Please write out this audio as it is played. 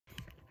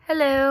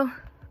Hello.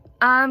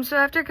 So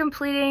after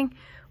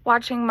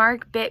watching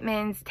Mark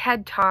Bittman's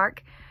TED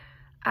Talk,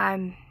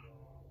 I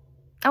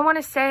want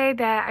to say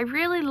that I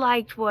really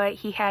liked what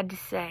he had to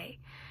say.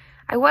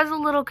 I was a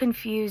little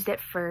confused at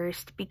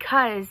first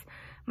because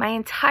my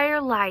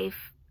entire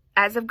life,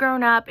 as I've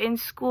grown up in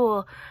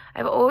school,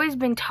 I've always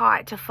been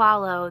taught to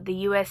follow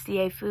the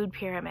USDA food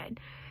pyramid.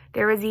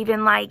 There was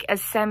even like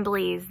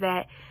assemblies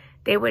that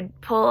they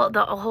would pull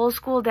the whole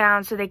school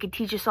down so they could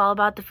teach us all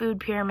about the food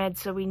pyramid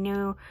so we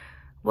knew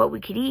what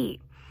we could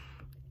eat.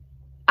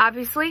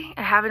 Obviously,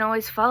 I haven't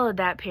always followed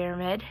that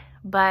pyramid,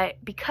 but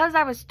because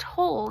I was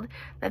told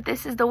that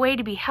this is the way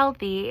to be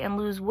healthy and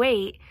lose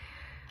weight,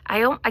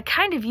 I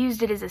kind of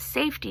used it as a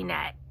safety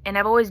net, and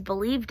I've always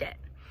believed it.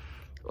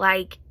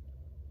 Like,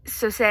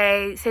 so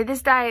say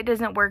this diet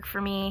doesn't work for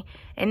me,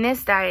 and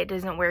this diet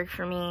doesn't work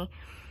for me,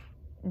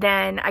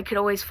 then I could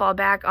always fall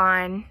back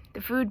on the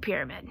food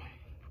pyramid.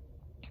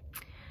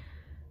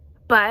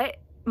 But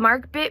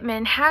Mark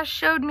Bittman has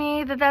showed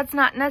me that that's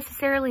not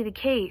necessarily the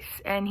case,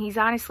 and he's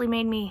honestly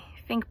made me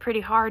think pretty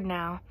hard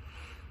now.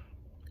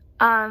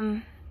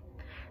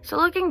 So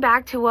looking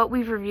back to what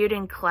we've reviewed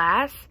in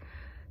class,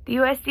 the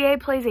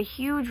USDA plays a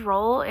huge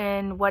role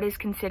in what is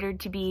considered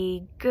to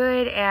be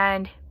good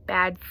and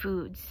bad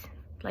foods,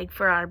 like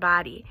for our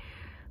body.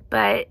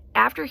 But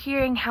after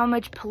hearing how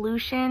much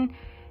pollution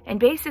and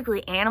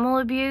basically animal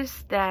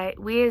abuse that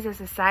we as a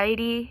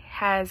society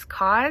has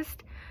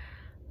caused,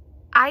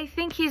 I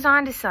think he's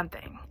onto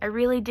something. I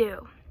really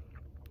do.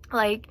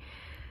 Like,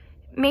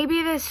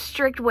 maybe this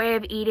strict way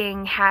of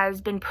eating has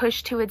been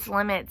pushed to its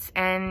limits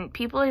and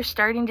people are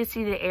starting to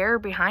see the error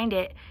behind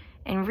it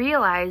and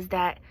realize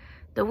that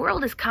the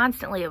world is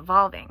constantly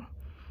evolving.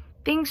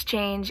 Things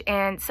change,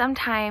 and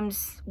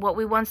sometimes what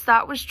we once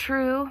thought was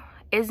true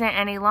isn't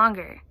any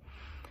longer.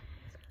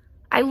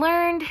 I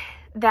learned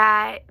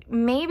that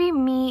maybe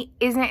meat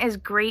isn't as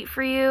great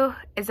for you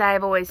as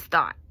I've always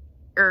thought,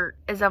 or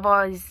as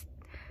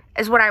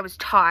what I was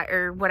taught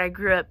or what I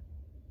grew up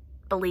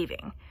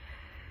believing.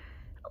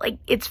 Like,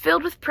 it's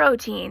filled with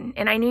protein,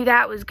 and I knew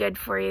that was good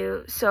for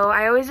you, so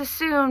I always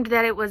assumed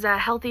that it was a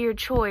healthier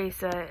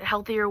choice, a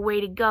healthier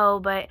way to go,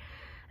 but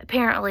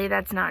apparently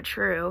that's not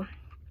true.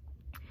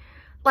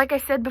 Like I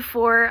said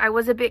before, I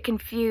was a bit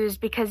confused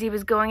because he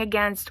was going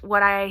against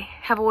what I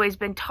have always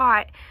been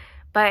taught,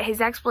 but his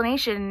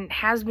explanation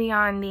has me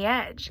on the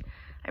edge.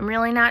 I'm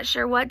really not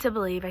sure what to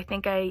believe. I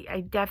think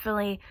I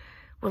definitely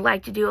would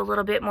like to do a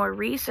little bit more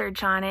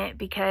research on it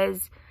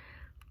because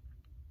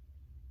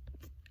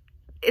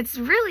it's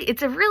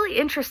a really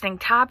interesting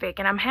topic,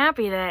 and I'm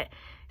happy that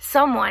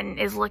someone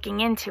is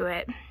looking into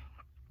it.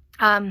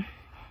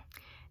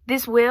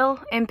 This will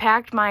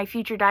impact my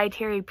future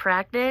dietary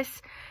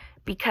practice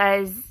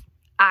because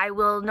I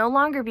will no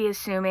longer be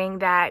assuming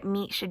that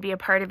meat should be a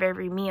part of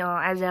every meal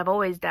as I've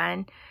always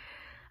done.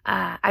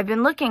 I've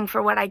been looking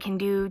for what I can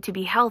do to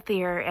be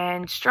healthier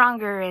and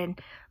stronger and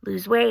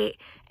lose weight,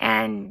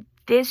 and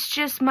this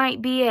just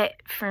might be it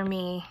for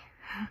me.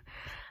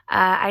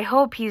 I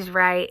hope he's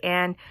right,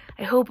 and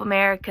I hope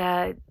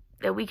America,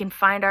 that we can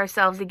find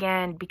ourselves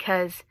again,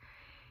 because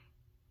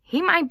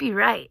he might be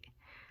right.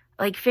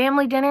 Like,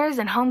 family dinners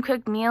and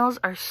home-cooked meals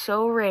are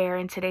so rare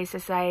in today's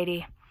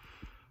society.